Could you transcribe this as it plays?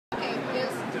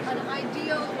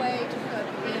ideal way to cook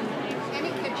in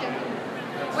any kitchen,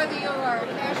 whether you are a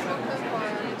casual cook or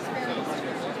an experienced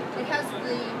cook. It has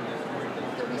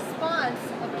the response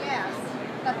of gas,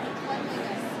 but the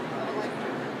cleanliness of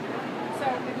electric. So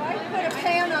if I put a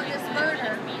pan on this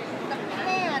burner, the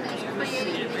pan is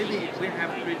creating the heat.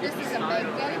 This is a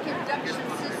magnetic induction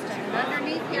system, and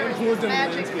underneath here is this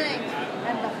magic thing,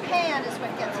 and the pan is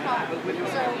what gets hot.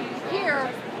 So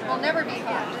here will never be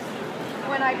hot.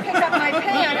 When I pick up my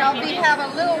pan, I'll have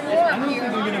a little warm here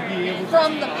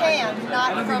from the pan,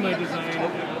 not from the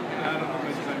cooktop.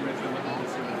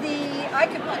 I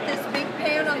could put this big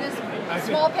pan on this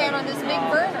small pan on this big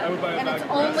burner, and it's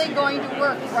only going to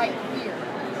work right here.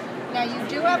 Now you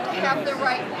do have to have the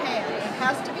right pan. It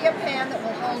has to be a pan that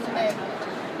will hold a magnet.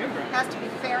 It has to be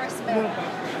ferrous metal,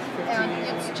 and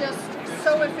it's just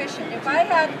so efficient. If I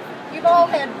had, you've all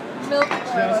had milk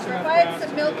boilers, or if I had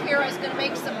some milk here, I was going to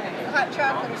make some hot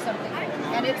chocolate or something,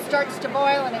 and it starts to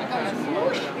boil and it goes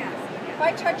whoosh. If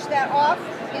I touch that off,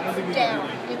 it's down,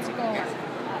 it's gone.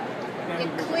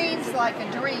 It cleans like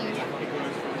a dream.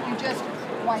 You just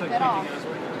wipe it off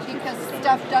because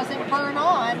stuff doesn't burn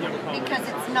on because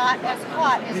it's not as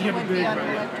hot as it would be on an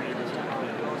electric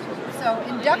cooktop. So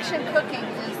induction cooking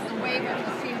is the wave of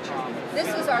the future. This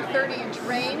is our 30-inch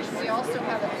range. We also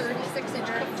have a 36-inch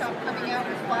cooktop coming out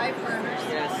with 5 burners.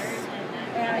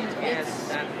 And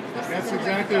That's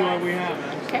exactly what we have.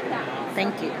 Okay,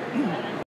 thank you.